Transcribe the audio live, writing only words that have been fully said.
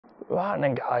Right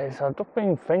then guys, I've just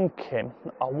been thinking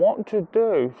I want to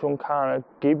do some kind of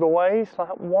giveaways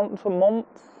like once a month,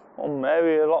 or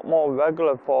maybe a lot more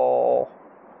regular for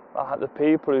like the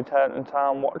people who take the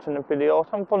time watching the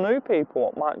videos, and for new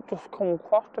people that might just come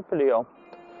across the video.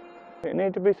 It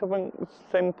needs to be something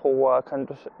simple where I can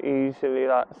just easily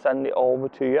like send it over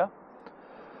to you.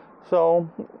 So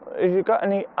if you've got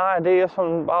any ideas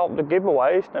about the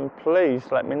giveaways, then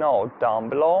please let me know down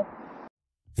below.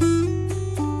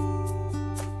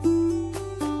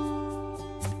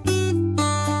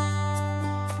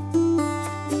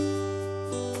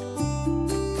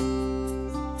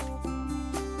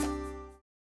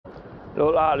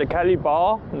 Look like the Kelly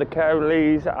bar, the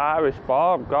Kelly's Irish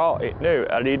bar, I've got it new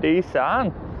LED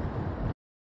sign.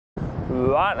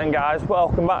 Right then guys,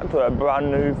 welcome back to a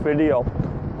brand new video.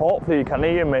 Hopefully you can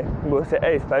hear me, because it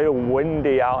is very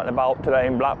windy out and about today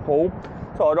in Blackpool.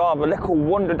 So I don't have a little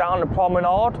wander down the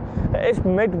promenade. It is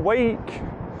midweek,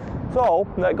 so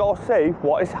let's go see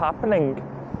what is happening.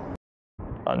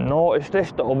 I noticed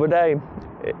this the other day,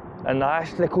 a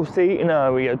nice little seating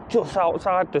area just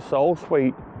outside the Soul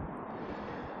Suite.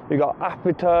 You got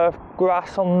happy turf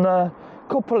grass on there,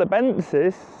 couple of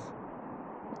benches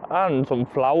and some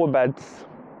flower beds.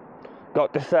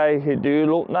 Got to say, it do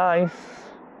look nice.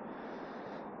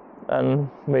 And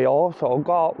we also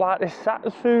got like this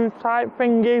statue type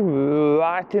thingy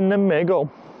right in the middle.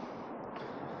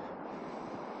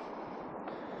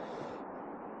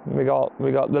 We got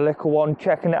the little one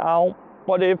checking it out.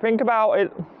 What do you think about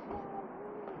it,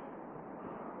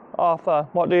 Arthur?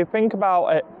 What do you think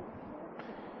about it?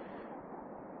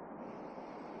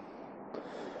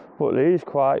 But these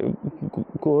quite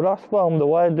good as well. The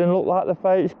way they didn't look like the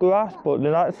fake grass, but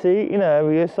they're not seating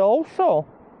areas also.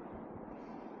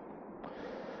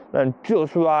 Then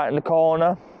just right in the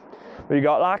corner, we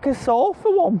got like a sofa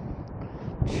one.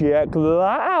 Check that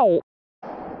out.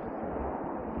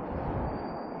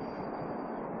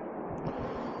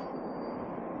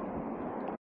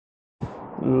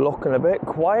 Looking a bit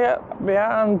quiet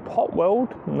behind Pop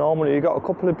World. Normally you got a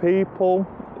couple of people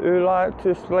who like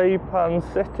to sleep and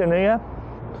sit in here.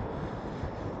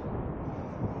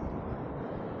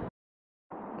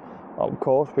 Of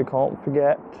course we can't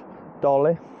forget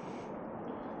Dolly.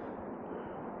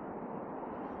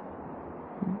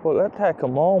 But let's take a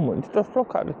moment to just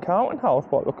look at the counting house,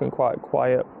 but looking quite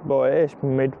quiet. But it is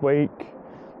midweek,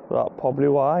 so that's probably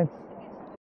why.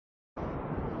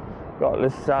 Got the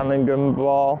Sanigan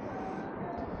Bar.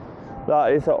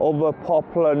 That is another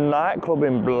popular nightclub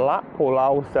in Blackpool, I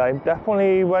would say.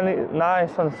 Definitely when it's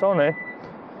nice and sunny.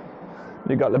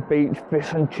 You got the beach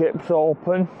fish and chips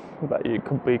open, but it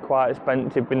could be quite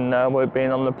expensive in there with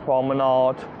being on the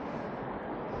promenade.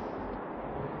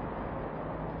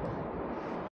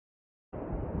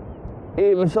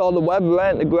 Even so, the weather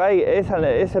ain't the greatest and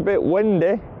it is a bit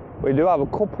windy. We do have a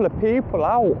couple of people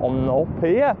out on up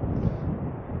here.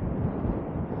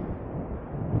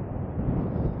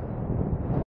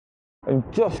 And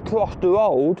just across the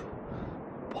road,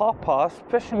 Papa's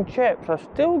Fish and Chips. I've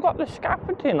still got the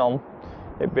scaffolding on.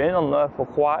 It's been on there for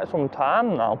quite some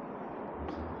time now.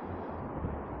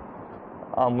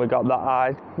 And we got the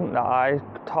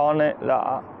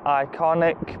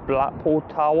iconic Blackpool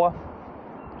Tower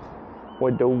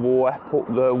with the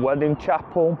wedding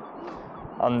chapel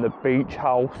and the beach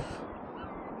house.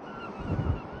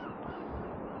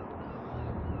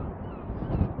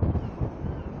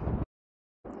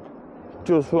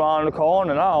 Just round the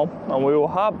corner now, and we will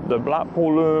have the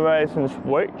Blackpool Racing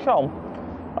Switch on,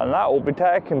 and that will be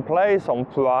taking place on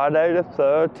Friday the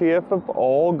 30th of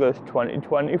August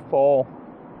 2024.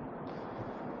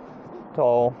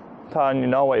 So, time you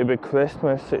know it'll be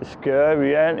Christmas. It's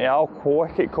scary, ain't it, how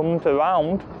quick it comes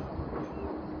around.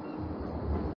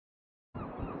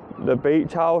 The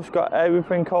beach house got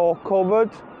everything all covered.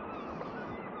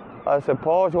 I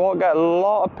suppose you won't get a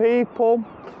lot of people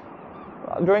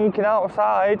drinking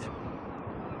outside,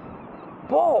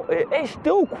 but it is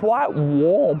still quite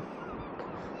warm.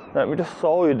 Let me just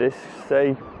show you this,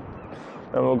 see, and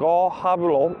we'll go have a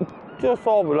look just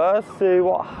over there, see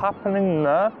what's happening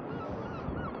there,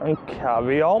 and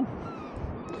carry on.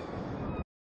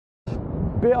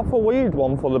 Bit of a weird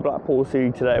one for the Blackpool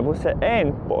Sea today. We'll sit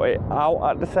in but it out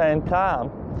at the same time,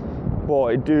 but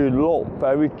it do look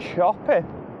very choppy.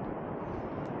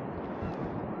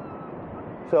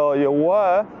 So you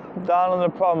were down on the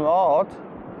promenade,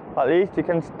 at least you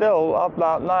can still have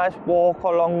that nice walk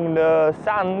along the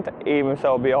sand, even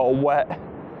so it'll be all wet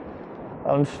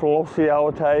and slushy,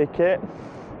 I'll take it.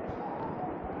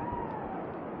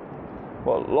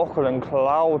 But look at them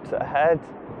clouds ahead.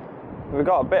 We've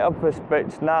got a bit of a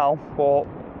spits now, but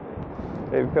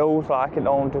it feels like it's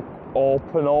going to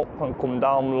open up and come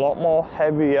down a lot more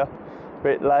heavier a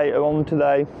bit later on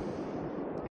today.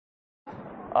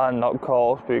 And of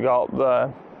course we got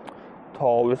the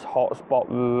tourist hotspot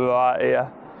right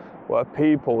here, where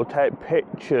people take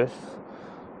pictures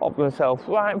of themselves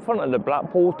right in front of the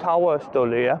Blackpool Tower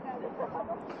stood here.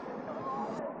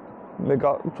 We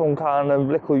got some kind of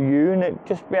little unit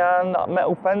just behind that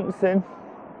metal fencing.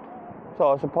 So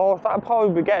I suppose that'll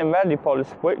probably be getting ready for the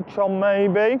switch on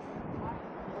maybe.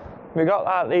 We got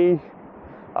like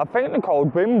I think they're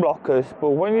called wind blockers,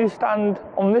 but when you stand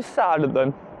on this side of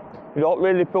them, you don't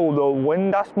really feel the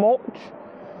wind as much.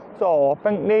 So I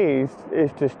think these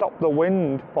is to stop the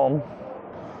wind from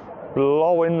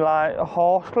blowing like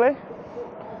harshly.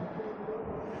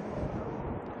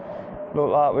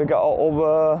 Look like we got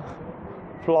other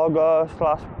vlogger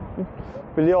slash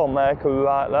video maker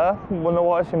right there. Wonder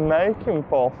what it's in making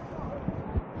for.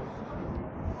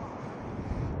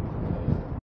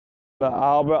 The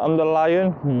Albert and the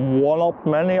Lion, one of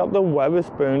many of the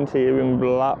Wetherspoons here in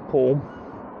Blackpool.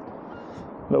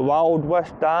 The Wild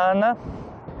West Diner,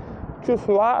 just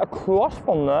right across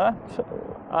from there,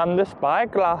 and the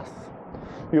Spyglass.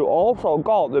 You also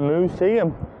got the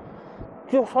museum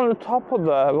just on the top of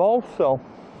there also.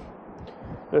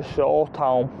 The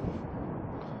Showtown.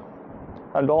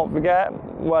 And don't forget,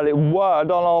 well it were, I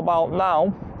don't know about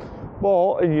now,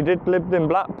 but if you did live in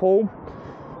Blackpool,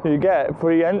 you get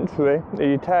free entry if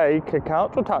you take a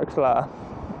council tax letter.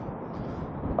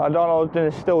 I don't know if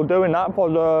they're still doing that for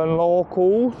the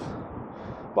locals,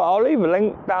 but I'll leave a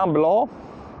link down below,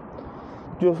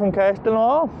 just in case they're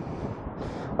not.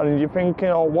 And if you're thinking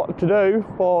of what to do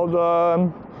for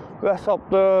the rest of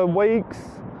the weeks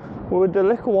with the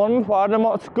little ones while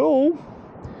they're at school,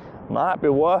 might be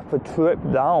worth a trip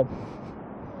down.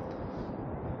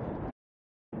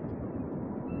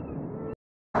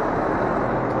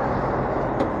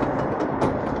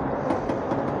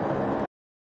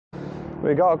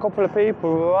 We got a couple of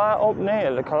people right up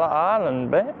near the Collet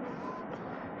Island bit.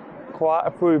 Quite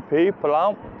a few people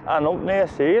out, and up near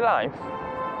Seaside.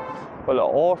 But they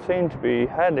all seem to be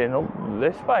heading up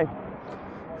this way.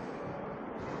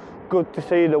 Good to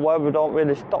see the weather don't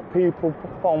really stop people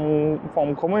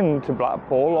from coming to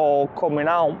Blackpool or coming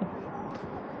out.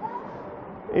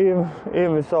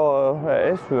 Even so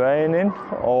it's raining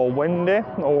or windy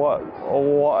or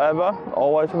whatever,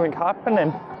 always something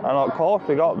happening. And of course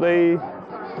we got the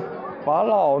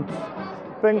bollards.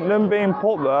 I think them being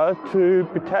put there to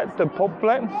protect the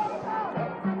public.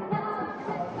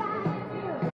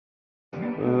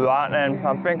 Right then,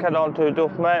 I think I'd ought to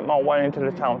just make my way into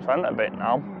the town centre a bit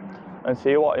now and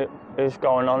see what is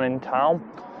going on in town.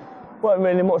 Wasn't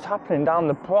really much happening down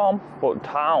the prom, but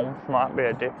town might be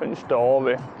a different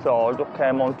story. So I just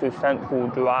came on to Central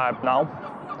Drive now.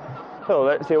 So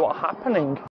let's see what's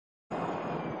happening.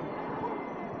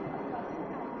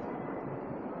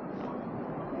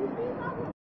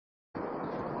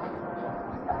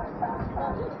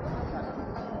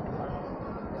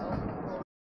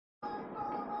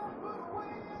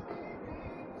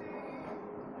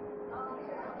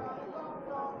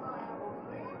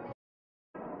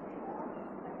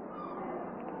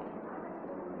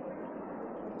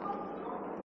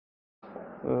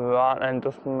 Right then,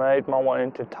 just made my way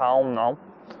into town now,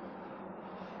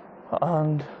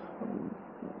 and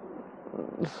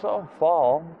so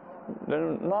far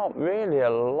there's not really a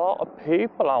lot of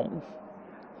people out.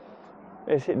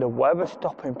 Is it the weather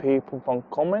stopping people from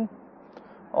coming,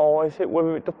 or is it with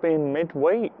it just being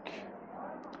midweek?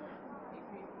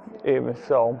 Even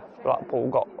so, Blackpool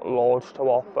got loads to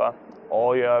offer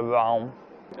all year round.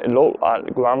 It looked like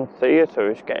the Grand Theatre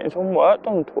is getting some work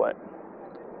done to it.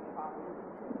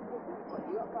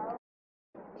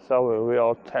 So we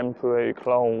are temporary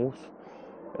closed.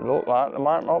 It looked like they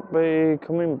might not be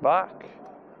coming back.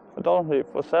 I don't know if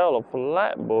it's for sale or for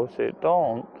let, but it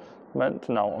don't. Meant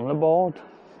to know on the board.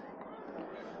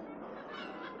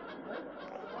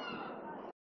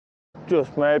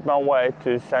 Just made my way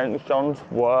to St John's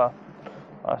Square.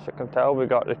 As you can tell, we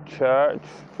got the church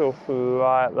just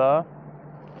right there.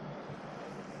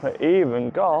 We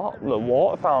even got the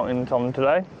water fountains on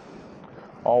today.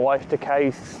 Always the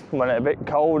case when it's a bit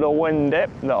cold or windy,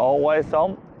 they're always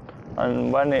on,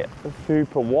 and when it's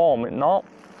super warm, it's not.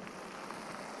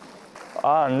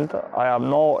 And I have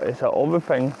noticed another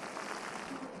thing,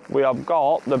 we have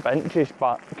got the benches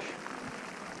back.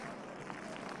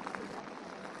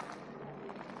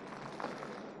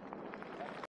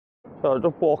 So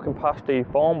just walking past these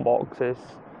phone boxes,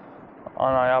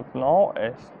 and I have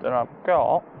noticed that I've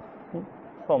got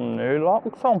some new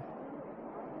locks on.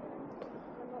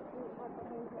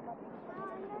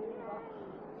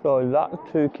 So that's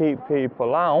to keep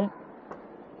people out.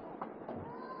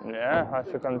 Yeah, as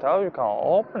you can tell, you can't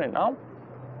open it now.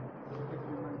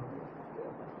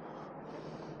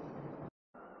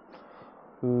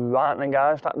 Right then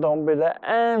guys, that's going to be the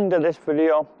end of this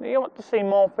video. If you want to see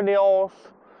more videos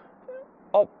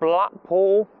of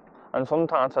Blackpool, and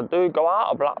sometimes I do go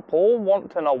out of Blackpool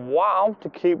once in a while to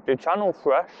keep the channel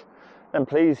fresh, then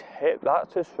please hit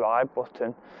that subscribe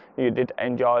button. If you did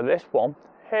enjoy this one,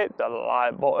 hit the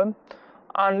like button,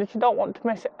 and if you don't want to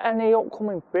miss any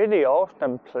upcoming videos,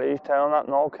 then please turn on that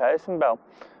notification bell,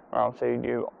 and I'll see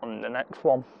you on the next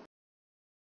one.